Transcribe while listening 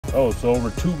Oh, so over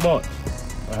 2 months.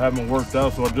 I haven't worked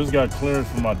out, so I just got clearance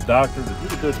from my doctor to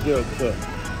get that gel cut.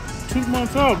 2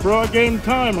 months out, bro. I gave him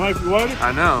time, Hyphy Whitey.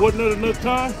 I know. Wasn't it enough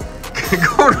time?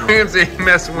 Gordon Ramsay ain't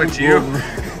messing with you.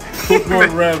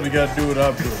 Gordon Ramsay got to do what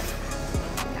I'm doing.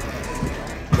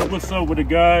 What's up with the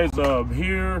guys?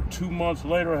 Here, 2 months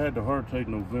later, I had the heart attack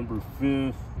November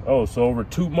 5th. Oh, so over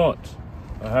 2 months.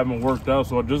 I haven't worked out,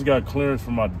 so I just got clearance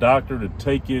from my doctor to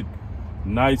take it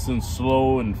nice and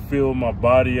slow and feel my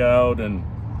body out and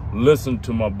listen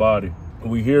to my body.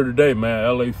 We here today, man,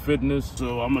 LA Fitness.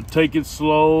 So I'm gonna take it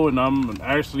slow, and I'm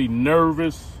actually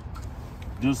nervous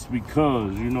just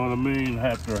because, you know what I mean?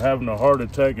 After having a heart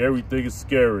attack, everything is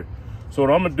scary. So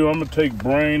what I'm gonna do, I'm gonna take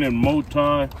brain and multi.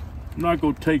 I'm not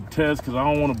gonna take tests because I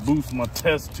don't wanna boost my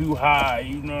test too high,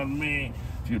 you know what I mean?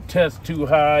 If your test too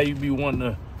high, you be wanting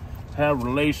to have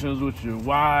relations with your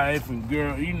wife and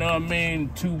girl, you know what I mean?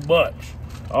 Too much.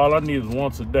 All I need is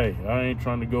once a day. I ain't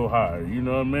trying to go higher, you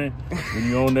know what I mean? When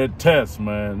you're on that test,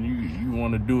 man, you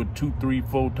want to do it 2, 3,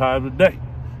 4 times a day.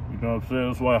 You know what I'm saying?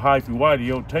 That's why Hyphy Whitey, he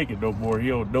don't take it no more. He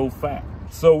don't no fat.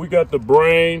 So we got the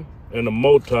brain and the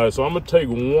multi. So I'm going to take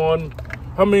one.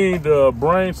 How many the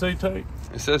brain say take?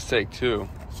 It says take 2.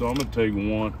 So I'm going to take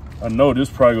one. I know this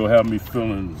probably going to have me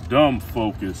feeling dumb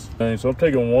focused. So I'm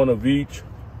taking one of each.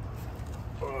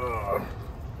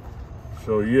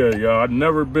 So yeah, I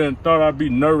never thought I'd be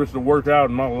nervous to work out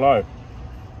in my life.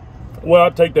 Well,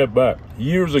 I take that back.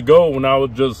 Years ago when I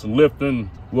was just lifting,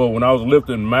 when I was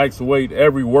lifting max weight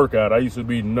every workout, I used to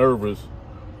be nervous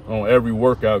on every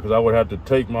workout because I would have to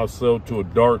take myself to a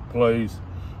dark place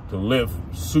to lift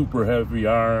super heavy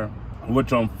iron,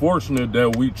 which I'm fortunate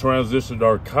that we transitioned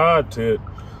our content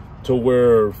to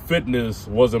where fitness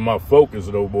wasn't my focus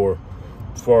no more.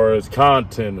 As far as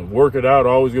content and working out,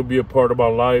 always gonna be a part of my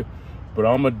life. But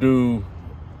I'm gonna do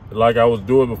like I was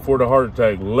doing before the heart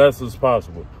attack, less as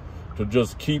possible to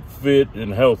just keep fit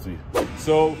and healthy.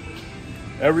 So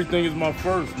everything is my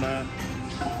first, man.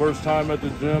 First time at the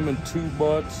gym in 2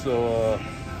 months, so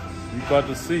we about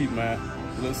to see, man.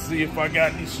 Let's see if I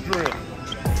got any strength.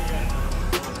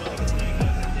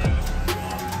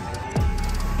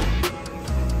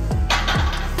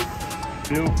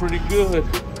 Feel pretty good.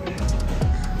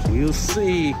 You'll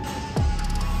see.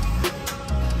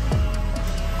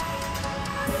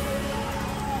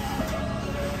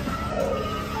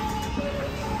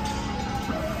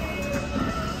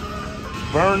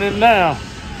 Burning now.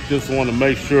 Just want to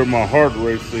make sure my heart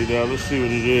rate stay down. Let's see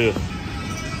what it is.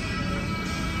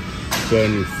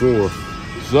 74.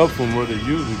 It's up from what it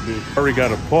usually be. I already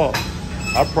got a pulse.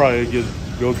 I probably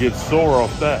go get sore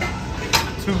off that.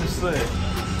 2 cents.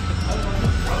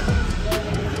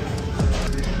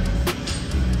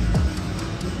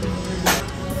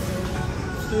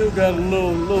 Still got a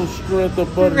little strength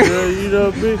up under there, you know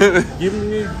what I mean? Give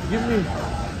me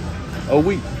a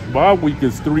week. My week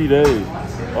is 3 days.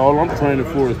 All I'm training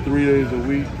for is 3 days a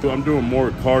week. I'm doing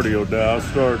more cardio now.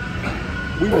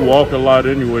 We walk a lot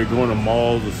anyway, going to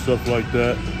malls and stuff like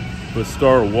that. But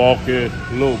start walking,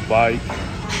 a little bike.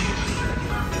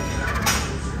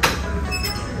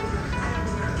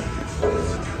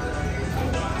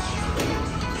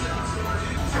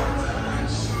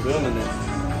 Feeling it.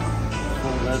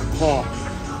 On that pump.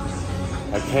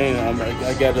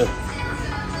 I gotta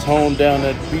tone down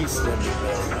that beast in me.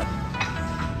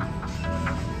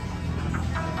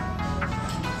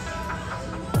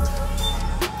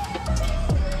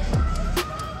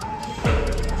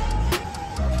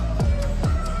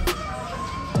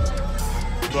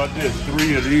 So I did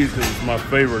 3 of these. It was my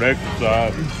favorite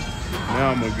exercise.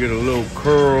 Now I'm gonna get a little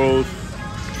curls,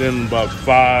 then about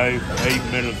 5,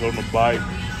 8 minutes on the bike.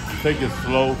 Take it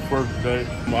slow first day.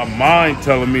 My mind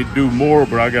telling me to do more,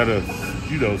 but I gotta,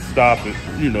 stop it.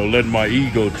 Let my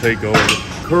ego take over.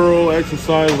 Curl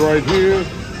exercise right here.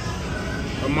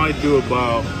 I might do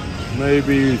about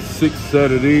maybe 6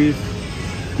 sets of these.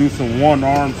 Do some one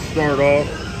arm start off.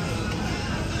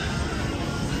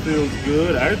 Feels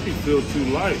good. I actually feel too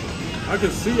light. I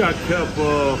can see I kept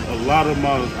a lot of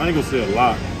my, I ain't gonna say a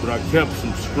lot, but I kept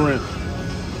some strength.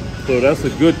 So that's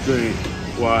a good thing.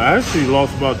 Well, I actually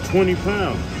lost about 20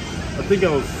 pounds. I think I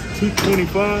was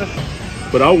 225,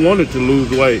 but I wanted to lose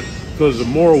weight because the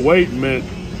more weight meant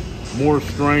more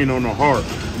strain on the heart,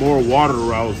 more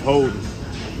water I was holding.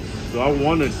 So I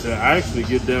wanted to actually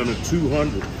get down to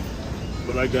 200,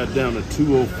 but I got down to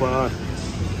 205.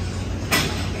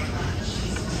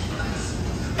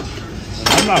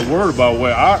 I'm not worried about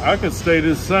weight. I can stay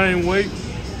this same weight,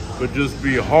 but just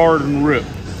be hard and ripped.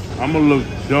 I'm gonna look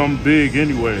dumb big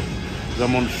anyway.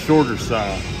 I'm on the shorter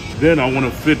side. Then I want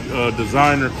to fit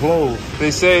designer clothes. They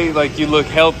say like you look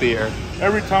healthier.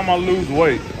 Every time I lose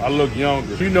weight, I look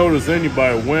younger. If you notice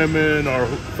anybody, women or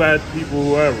fat people,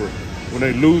 whoever, when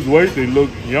they lose weight, they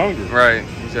look younger. Right,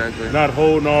 exactly. Not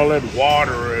holding all that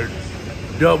water and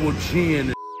double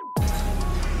chin.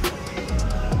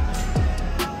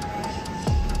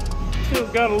 Still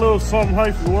got a little something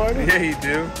hyphy, right? Yeah, you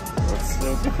do.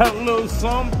 Still got a little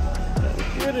something.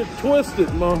 Get it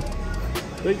twisted, man.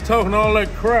 They talking all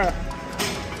that crap.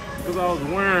 Because I was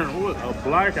wearing a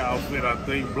black outfit, I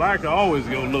think. Black always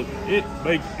gonna look, it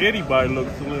makes anybody look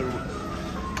celebrity.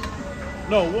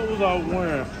 No, what was I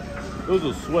wearing? It was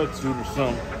a sweatsuit or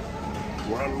something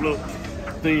where I looked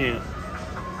thin.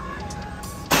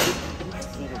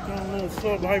 Got a little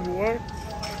something hyperweight.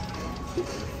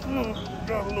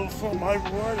 Got a little something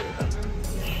hyperweight.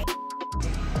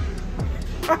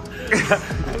 I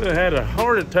had a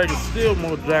heart attack and still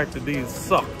more jacked than these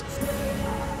socks.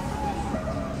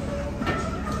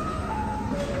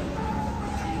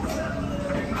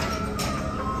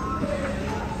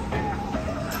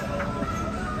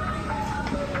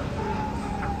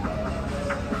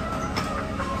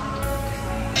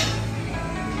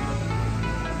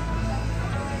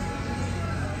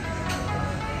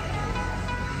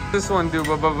 This one do,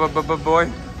 boy?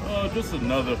 Just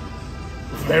another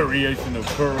variation of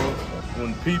curls.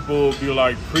 When people be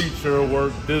like, preacher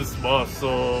work this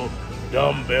muscle,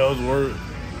 dumbbells work,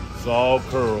 it's all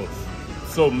curls.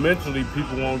 So mentally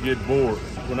people won't get bored.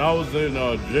 When I was in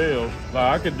jail, like,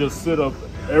 I could just sit up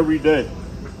every day,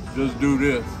 just do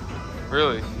this.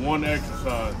 Really? One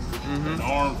exercise, and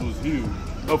arms was huge.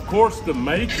 Of course the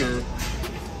maker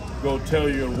go tell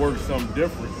you to work something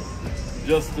different,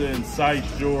 just to incite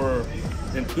your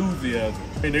enthusiasm.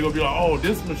 And they're gonna be like, oh,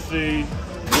 this machine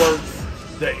works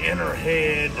the inner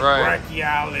head, the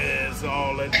brachialis,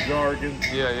 all that jargon.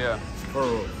 Yeah. It's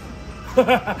curls.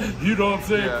 You know what I'm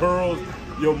saying? Yeah. Curls,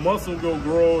 your muscle go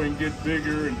grow and get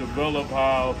bigger and develop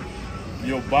how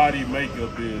your body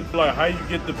makeup is. Like how you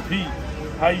get the peak,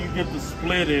 how you get the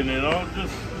split in it, all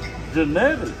just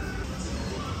genetics.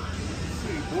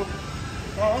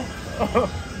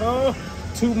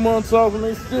 2 months off and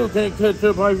they still can't catch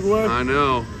up hyperweight. I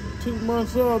know. 2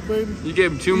 months off, baby. You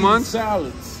gave him 2 months?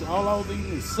 Salads. All I was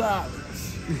eating is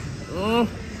salads. 2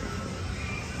 months.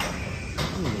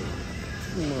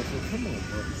 Come on,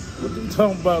 bro. What you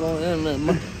talking about on the internet,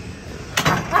 man?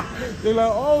 They're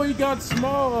like, oh, he got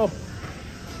small.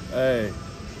 Hey,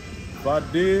 if I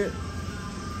did,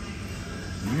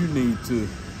 you need to.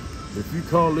 If you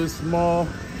call this small,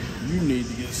 you need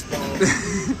to get stoned.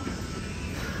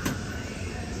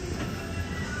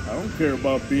 I don't care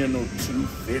about being no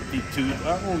 252.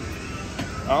 I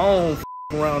don't f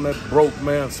around that broke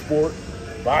man sport.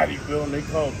 Bodybuilding, they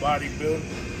call it bodybuilding.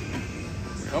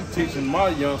 I'm teaching my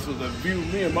youngsters that view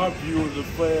me and my viewers of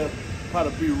fab how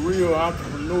to be real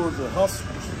entrepreneurs and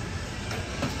hustlers.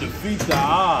 Defeat the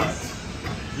odds.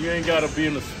 You ain't gotta be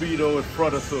in a Speedo in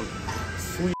front of some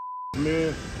sweet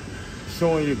men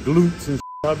showing your glutes and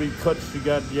I be cuts you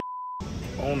got your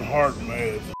on heart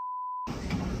mass.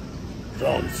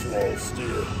 Dumb slow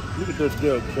still. Look at that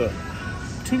deal cut.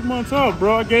 2 months off,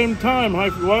 bro. I gave him time,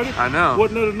 hyphy whitey. I know.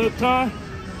 Wasn't it enough time?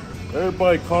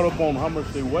 Everybody caught up on how much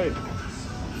they weigh.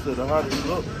 Said how they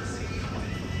look.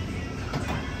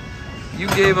 You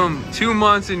gave him 2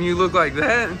 months and you look like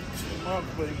that? 2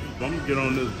 months, baby. I'm gonna get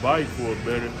on this bike for a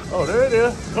better. Oh, there it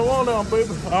is. Come on down,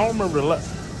 baby. I don't remember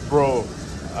bro,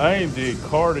 I ain't did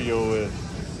cardio at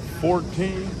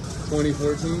 14.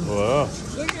 2014? Wow.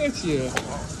 Look at you.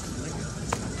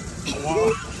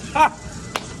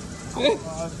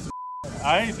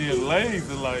 I ain't did legs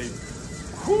in like,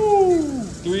 whoo,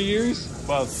 3 years?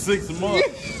 about 6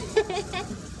 months.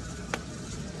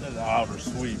 That's outer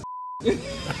sweet. So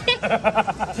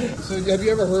have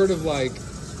you ever heard of like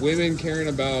women caring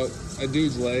about a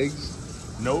dude's legs?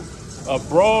 Nope. A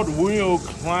broad wheel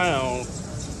clown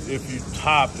if you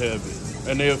top heavy,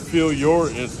 and they'll feel your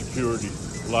insecurity.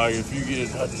 Like if you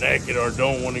get naked or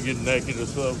don't want to get naked or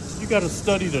something. You got to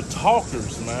study the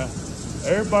talkers, man.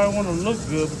 Everybody want to look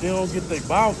good, but they don't get their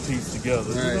mouthpiece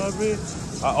together. Right. You know what I mean?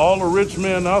 All the rich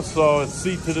men I saw and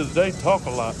see to this day talk a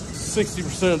lot.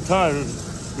 60% of the time,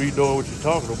 we know what you're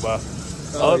talking about.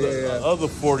 Other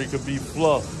 40 could be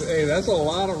fluff. Hey, that's a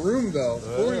lot of room, though.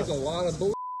 40 is a lot of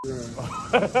bull room.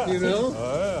 You know?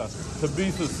 Yeah. To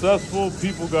be successful,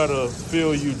 people got to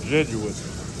feel you genuine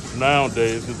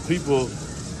nowadays, because people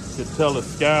can tell a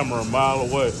scammer a mile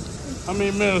away. How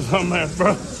many minutes I'm at,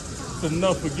 bro? It's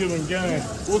enough for giving game.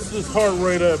 What's this heart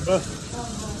rate at, bro?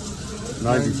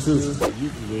 92.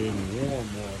 Usually in the warm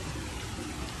water.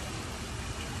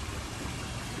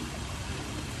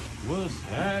 What's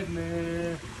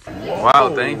happening?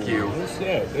 Wow, thank you. What's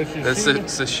that? That's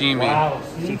sashimi. Wow.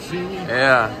 Sashimi?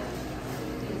 Yeah.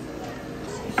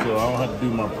 So I don't have to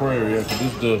do my prayer yet, because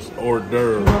this is just hors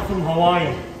d'oeuvre. We're from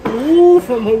Hawaii. Ooh,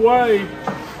 from Hawaii.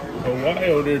 Hawaii,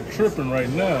 oh, they're tripping right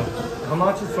now. How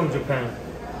much is from Japan?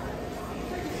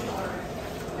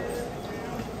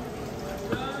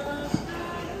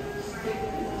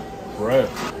 Right.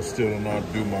 I still don't know how to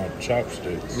do my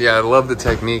chopsticks. Yeah, I love the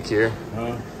technique here.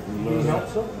 Huh?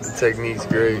 The technique's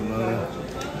great.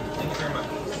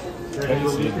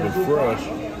 Tasty but fresh.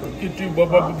 Get you, boy.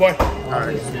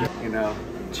 Alright. You know,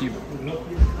 cheap,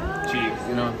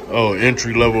 you know. Oh,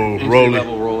 entry level Entry Rolex.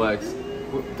 level Rolex.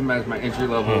 To match my entry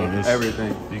level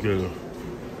everything. You gotta.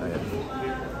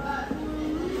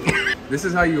 This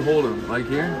is how you hold them, like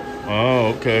here.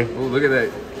 Oh, okay. Oh, look at that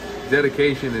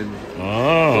dedication and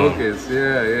focus.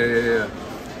 Yeah.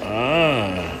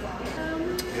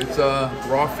 It's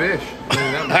raw fish.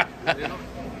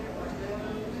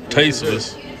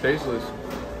 Tasteless. Tasteless.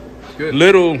 It's good.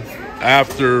 Little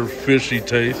after fishy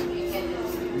taste.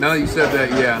 Now that you said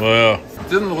that, yeah. Well,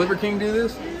 Doesn't the Liver King do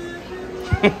this?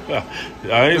 I ain't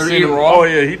They're seen eating him. raw? Oh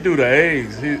yeah, he do the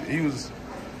eggs. He was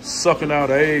sucking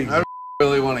out eggs. I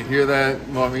really want to hear that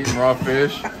while I'm eating raw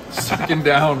fish. Sucking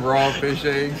down raw fish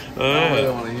eggs. I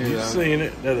really want to hear you that. seen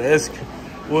it? That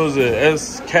what was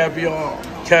it? Caviar.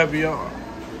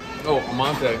 Oh,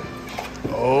 Amante.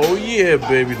 Oh yeah,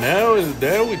 baby. Now we Should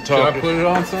I talking. put it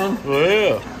on some?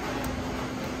 Well,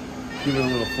 Give it a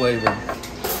little flavor.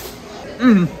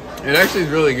 It actually is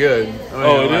really good.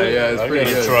 Oh, it is? Yeah, it's I pretty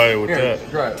gotta good. try it with Here, that.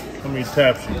 Try it. how many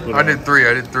taps you put I on? did three.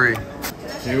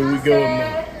 Here we go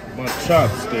with my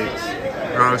chopsticks.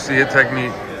 Oh, see a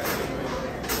technique.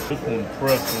 This one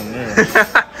pressed on there.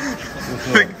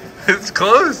 It's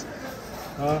close.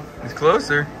 Huh? It's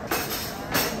closer.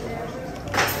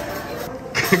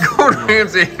 Gordon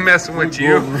Ramsay ain't messing with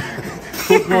you.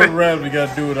 Gordon Ramsay got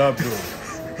to do what I'm doing.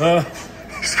 Huh?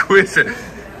 Squeeze it.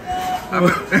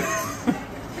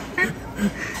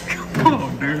 Come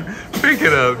on, dude. Pick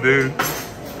it up, dude.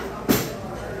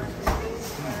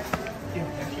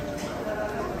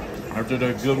 After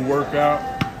that good workout.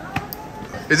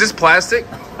 Is this plastic?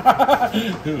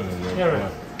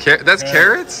 That's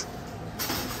carrots?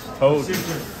 Told you.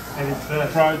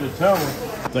 Tried to tell him.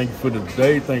 Thank you for the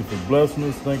day. Thank you for blessing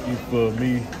us. Thank you for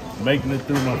me making it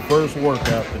through my first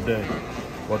workout today.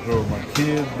 Watch over my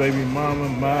kids, baby mama,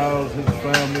 Miles, his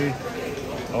family,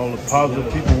 all the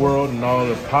positive people world, and all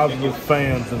the positive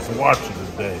fans that's watching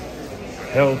today.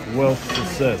 Health, wealth,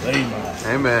 success. Amen.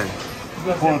 Amen.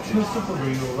 Two super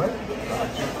burrito, right?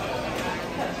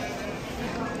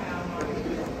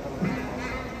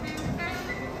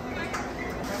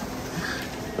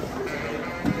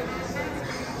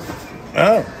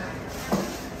 Oh.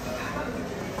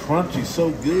 Crunchy, so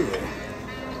good.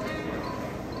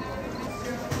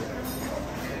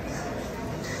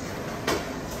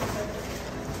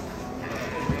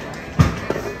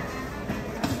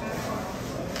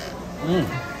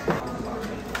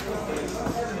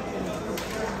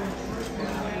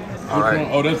 All right.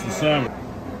 Oh, that's the salmon.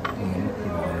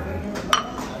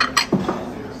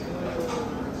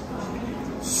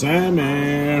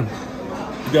 Salmon.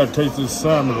 You gotta taste this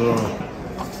salmon though.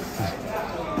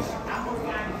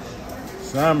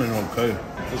 Salmon, okay.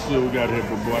 Let's see what we got here,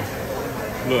 big boy.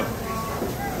 Look.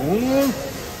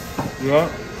 Yeah.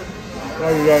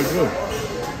 All you gotta do.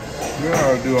 You know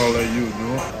how to do all that you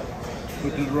doing.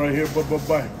 Put this right here,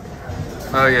 bye.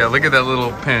 Oh yeah, look at that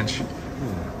little pinch. Ooh,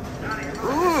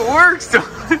 it works. I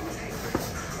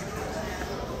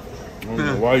don't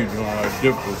know why you doing all that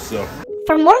difficult stuff.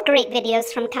 For more great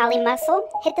videos from Kali Muscle,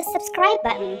 hit the subscribe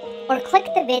button or click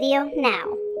the video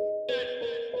now.